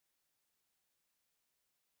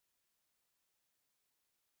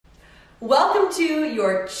Welcome to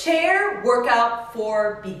your chair workout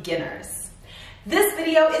for beginners. This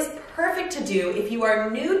video is perfect to do if you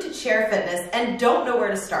are new to chair fitness and don't know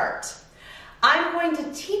where to start. I'm going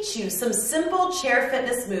to teach you some simple chair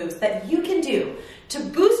fitness moves that you can do to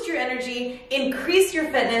boost your energy, increase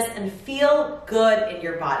your fitness, and feel good in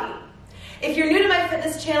your body. If you're new to my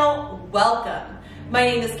fitness channel, welcome. My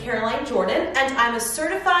name is arolineJordan, and I'm a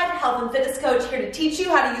certified health and fitness coach here to teach you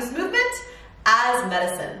how to use movement as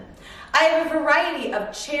medicine. I have a variety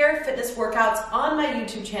of chair fitness workouts on my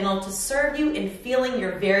YouTube channel to serve you in feeling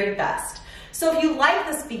your very best. So if you like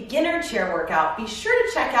this beginner chair workout, be sure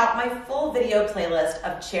to check out my full video playlist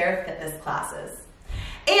of chair fitness classes.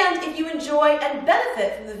 And if you enjoy and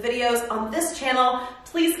benefit from the videos on this channel,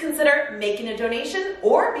 please consider making a donation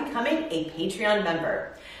or becoming a Patreon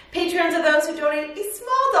member. Patrons are those who donate a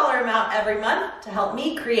small dollar amount every month to help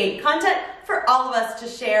me create content for all of us to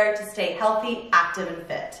share to stay healthy, active, and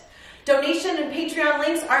fit. Donation and Patreon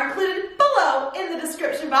links are included below in the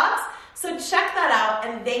description box, so check that out,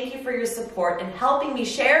 and thank you for your support in helping me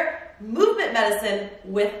share movement medicine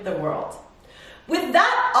with the world. With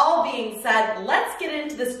that all being said, let's get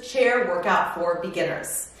into this chair workout for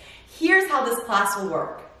beginners. Here's how this class will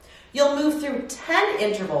work. You'll move through 10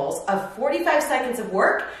 intervals of 45 seconds of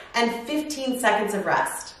work and 15 seconds of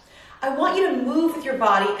rest. I want you to move with your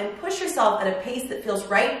body and push yourself at a pace that feels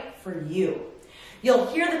right for you. You'll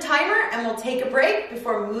hear the timer and we'll take a break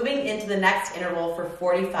before moving into the next interval for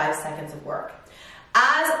 45 seconds of work.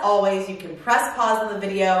 As always, you can press pause on the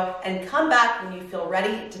video and come back when you feel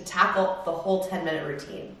ready to tackle the whole 10-minute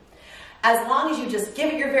routine. As long as you just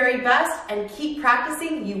give it your very best and keep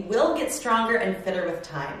practicing, you will get stronger and fitter with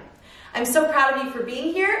time. I'm so proud of you for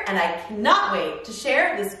being here, and I cannot wait to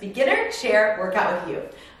share this beginner chair workout with you.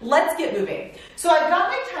 Let's get moving. So I've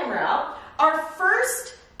got my timer out. Our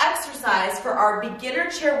first exercise for our beginner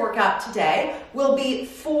chair workout today will be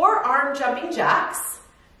 4 arm jumping jacks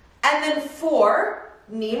and then 4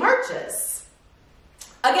 knee marches.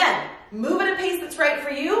 Again, move at a pace that's right for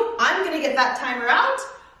you. I'm gonna get that timer out.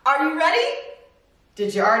 Are you ready?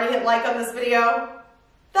 Did you already hit like on this video?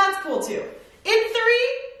 That's cool too. In 3,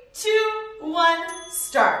 2, 1,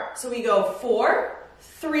 start. So we go 4,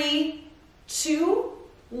 3, 2,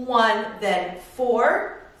 1, then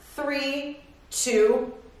 4, 3,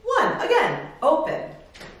 2, 1. Again, open.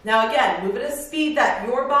 Now again, move at a speed that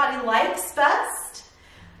your body likes best.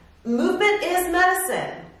 Movement is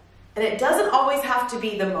medicine, and it doesn't always have to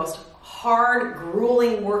be the most hard,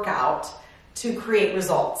 grueling workout to create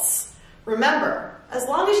results. Remember, as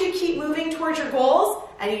long as you keep moving towards your goals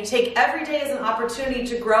and you take every day as an opportunity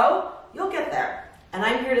to grow, you'll get there. And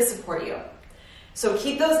I'm here to support you. So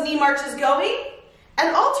keep those knee marches going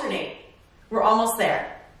and alternate. We're almost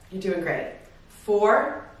there. You're doing great.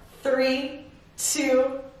 4, 3,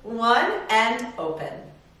 2, 1, and open.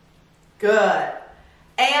 Good.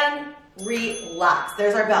 And relax.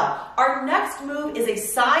 There's our bell. Our next move is a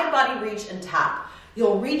side body reach and tap.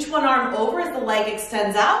 You'll reach one arm over as the leg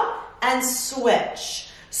extends out and switch.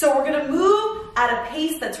 So we're going to move at a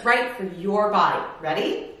pace that's right for your body.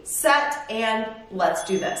 Ready, set, and let's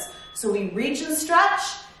do this. So we reach and stretch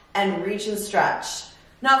and reach and stretch.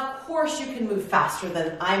 Now, of course, you can move faster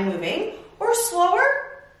than I'm moving or slower.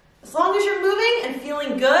 As long as you're moving and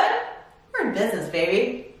feeling good, we're in business,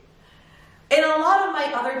 baby. In a lot of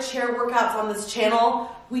my other chair workouts on this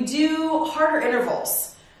channel, we do harder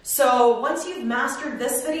intervals. So once you've mastered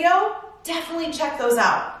this video, definitely check those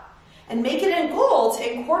out. And make it a goal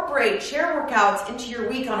to incorporate chair workouts into your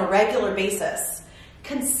week on a regular basis.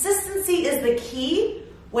 Consistency is the key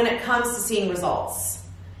when it comes to seeing results.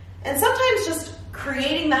 And sometimes just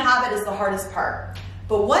creating the habit is the hardest part.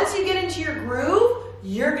 But once you get into your groove,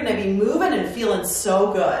 you're gonna be moving and feeling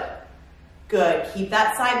so good. Good, keep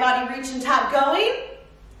that side body reach and tap going.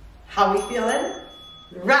 How we feeling?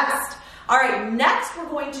 Rest. All right, next we're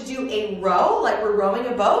going to do a row, like we're rowing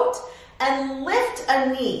a boat, and lift a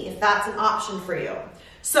knee if that's an option for you.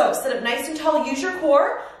 So sit up nice and tall, use your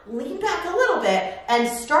core, lean back a little bit, and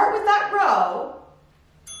start with that row.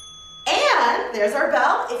 And there's our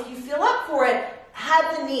bell. If you feel up for it,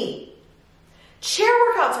 add the knee. Chair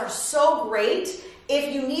workouts are so great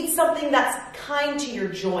if you need something that's kind to your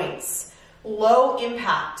joints. Low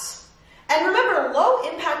impact. And remember, low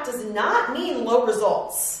impact does not mean low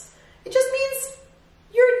results. It just means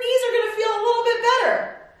your knees are gonna feel a little bit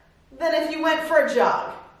better than if you went for a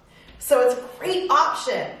jog. So it's a great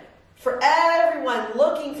option for everyone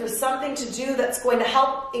looking for something to do that's going to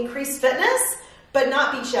help increase fitness, but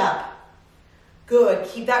not beat you up. Good,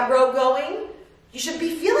 keep that row going. You should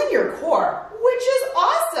be feeling your core, which is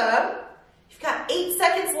awesome. You've got 8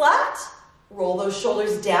 seconds left. Roll those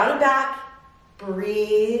shoulders down and back.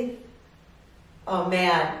 Breathe. Oh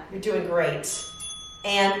man, you're doing great.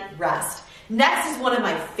 And rest. Next is one of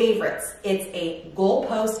my favorites. It's a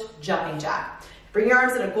goalpost jumping jack. Bring your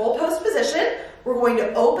arms in a goalpost position. We're going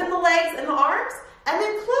to open the legs and the arms and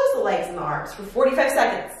then close the legs and the arms for 45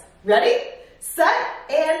 seconds. Ready, set,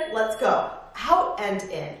 and let's go. Out and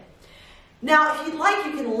in. Now, if you'd like,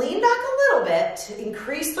 you can lean back a little bit to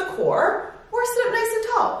increase the core or sit up nice and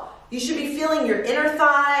tall. You should be feeling your inner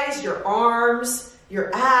thighs, your arms,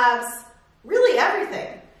 your abs, really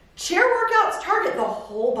everything. Chair workouts target the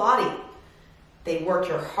whole body. They work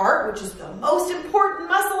your heart, which is the most important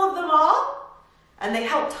muscle of them all, and they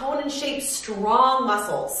help tone and shape strong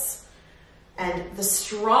muscles. And the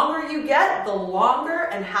stronger you get, the longer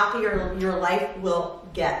and happier your life will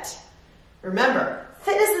get. Remember,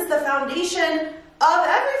 fitness is the foundation of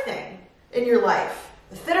everything in your life.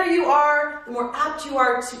 The fitter you are, the more apt you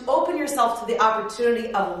are to open yourself to the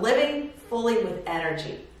opportunity of living fully with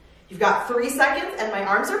energy. You've got 3 seconds and my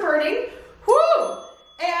arms are burning. Whoo!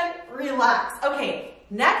 And relax. Okay,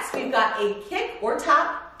 next we've got a kick or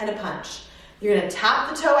tap and a punch. You're gonna tap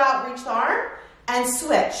the toe out, reach the arm, and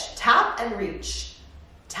switch. Tap and reach.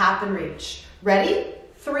 Tap and reach. Ready?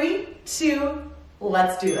 3, 2,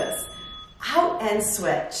 let's do this. Out and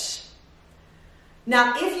switch.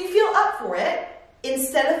 Now, if you feel up for it,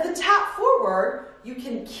 instead of the tap forward, you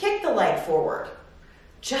can kick the leg forward.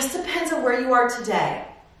 Just depends on where you are today.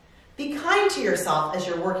 Be kind to yourself as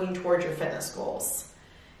you're working towards your fitness goals.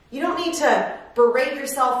 You don't need to berate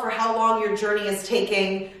yourself for how long your journey is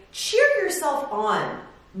taking. Cheer yourself on.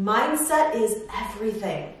 Mindset is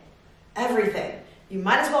everything. Everything. You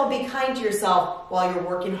might as well be kind to yourself while you're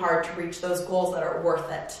working hard to reach those goals that are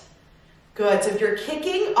worth it. Good. So if you're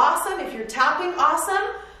kicking, awesome. If you're tapping,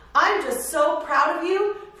 awesome. I'm just so proud of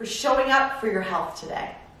you for showing up for your health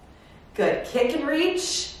today. Good. Kick and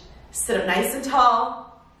reach. Sit up nice and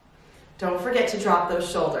tall. Don't forget to drop those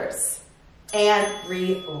shoulders. And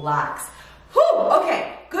relax. Whew,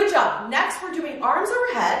 okay, good job. Next, we're doing arms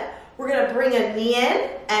overhead. We're gonna bring a knee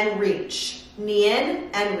in and reach. Knee in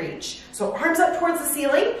and reach. So arms up towards the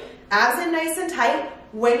ceiling, abs in nice and tight.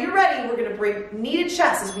 When you're ready, we're gonna bring knee to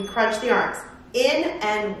chest as we crunch the arms. In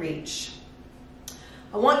and reach.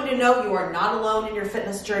 I want you to know you are not alone in your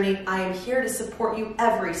fitness journey. I am here to support you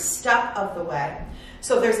every step of the way.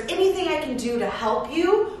 So if there's anything I can do to help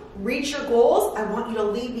you reach your goals, I want you to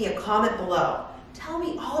leave me a comment below. Tell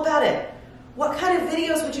me all about it. What kind of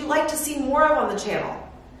videos would you like to see more of on the channel?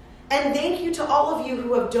 And thank you to all of you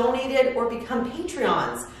who have donated or become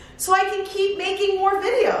Patreons so I can keep making more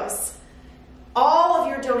videos. All of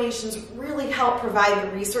your donations really help provide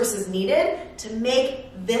the resources needed to make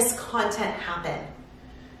this content happen.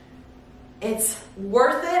 It's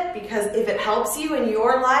worth it because if it helps you in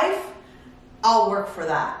your life, I'll work for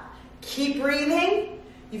that. Keep breathing.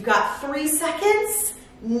 You've got 3 seconds.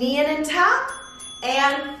 Knee in and tap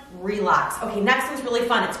and relax. Okay, next one's really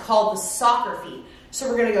fun. It's called the soccer feet. So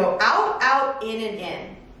we're gonna go out, out, in, and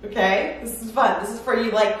in. Okay, this is fun. This is for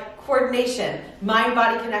you, like coordination,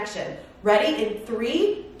 mind-body connection. Ready? In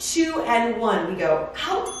 3, 2, and 1. We go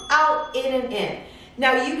out, out, in, and in.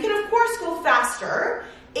 Now you can of course go faster.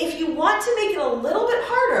 If you want to make it a little bit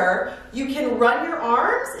harder, you can run your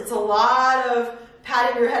arms. It's a lot of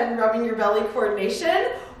patting your head and rubbing your belly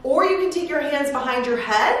coordination. Or you can take your hands behind your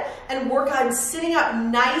head and work on sitting up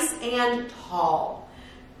nice and tall.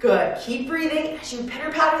 Good. Keep breathing as you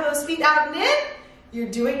pitter-patter those feet out and in. You're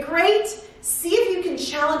doing great. See if you can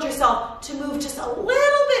challenge yourself to move just a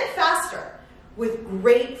little bit faster with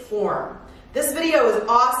great form. This video is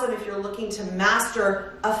awesome if you're looking to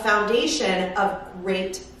master a foundation of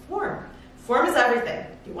great form. Form is everything.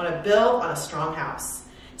 You want to build on a strong house.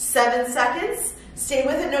 7 seconds. Stay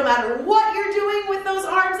with it no matter what you're doing with those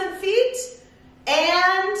arms and feet.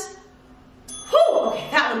 And, whew, okay,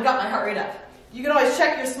 that one got my heart rate up. You can always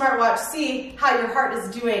check your smartwatch, see how your heart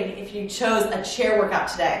is doing if you chose a chair workout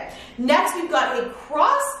today. Next, we've got a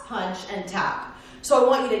cross punch and tap. So I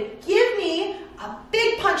want you to give me a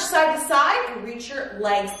big punch side to side and reach your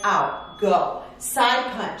legs out. Go.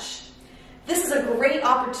 Side punch. This is a great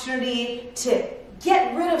opportunity to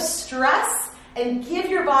get rid of stress and give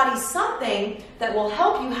your body something that will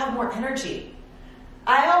help you have more energy.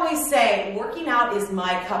 I always say working out is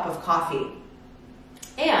my cup of coffee,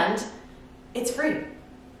 and it's free.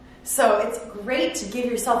 So it's great to give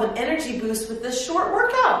yourself an energy boost with this short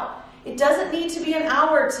workout. It doesn't need to be an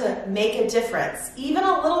hour to make a difference. Even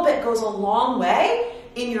a little bit goes a long way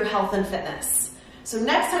in your health and fitness. So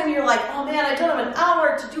next time you're like, oh man, I don't have an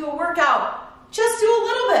hour to do a workout, just do a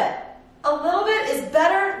little bit. A little bit is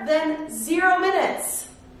better than 0 minutes.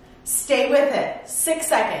 Stay Stay with it, 6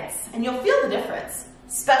 seconds, and you'll feel the difference,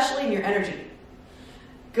 especially in your energy.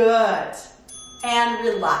 Good. And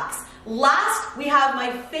relax. Last, we have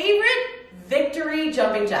my favorite victory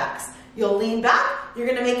jumping jacks. You'll lean back, you're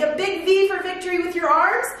gonna make a big V for victory with your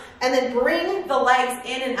arms, and then bring the legs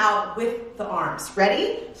in and out with the arms.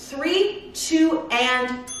 Ready? 3, 2,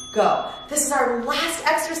 and go. This is our last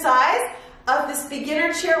exercise of this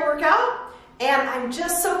beginner chair workout, and I'm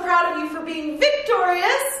just so proud of you for being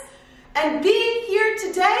victorious and being here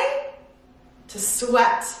today to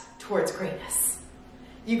sweat towards greatness.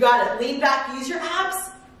 You got it. Lean back, use your abs.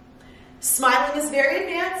 Smiling is very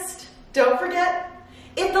advanced. Don't forget,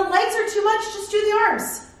 if the legs are too much, just do the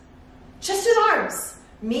arms. Just do the arms.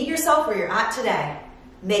 Meet yourself where you're at today.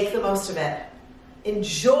 Make the most of it.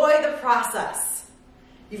 Enjoy the process.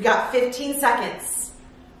 You've got 15 seconds.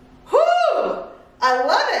 Whoo! I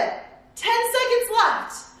love it. 10 seconds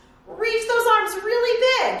left. Reach those arms really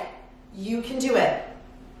big. You can do it.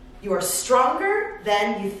 You are stronger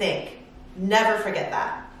than you think. Never forget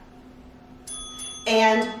that.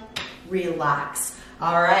 And relax.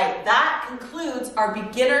 All right, that concludes our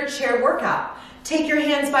beginner chair workout. Take your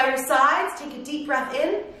hands by your sides, take a deep breath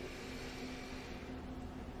in.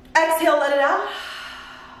 Exhale, let it out.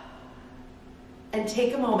 And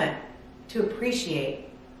take a moment to appreciate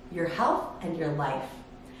your health and your life.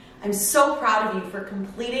 I'm so proud of you for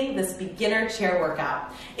completing this beginner chair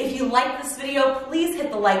workout. If you like this video, please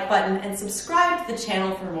hit the like button and subscribe to the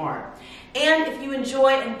channel for more. And if you enjoy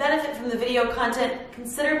and benefit from the video content,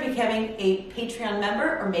 consider becoming a Patreon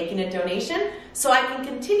member or making a donation so I can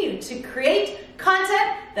continue to create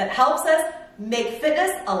content that helps us make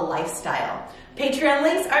fitness a lifestyle. Patreon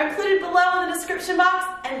links are included below in the description box,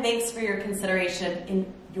 and thanks for your consideration in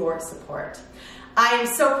your support. I am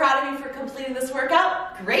so proud of you for completing this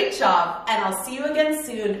workout. Great job, and I'll see you again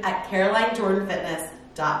soon at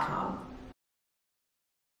arolineJordanFitness.com.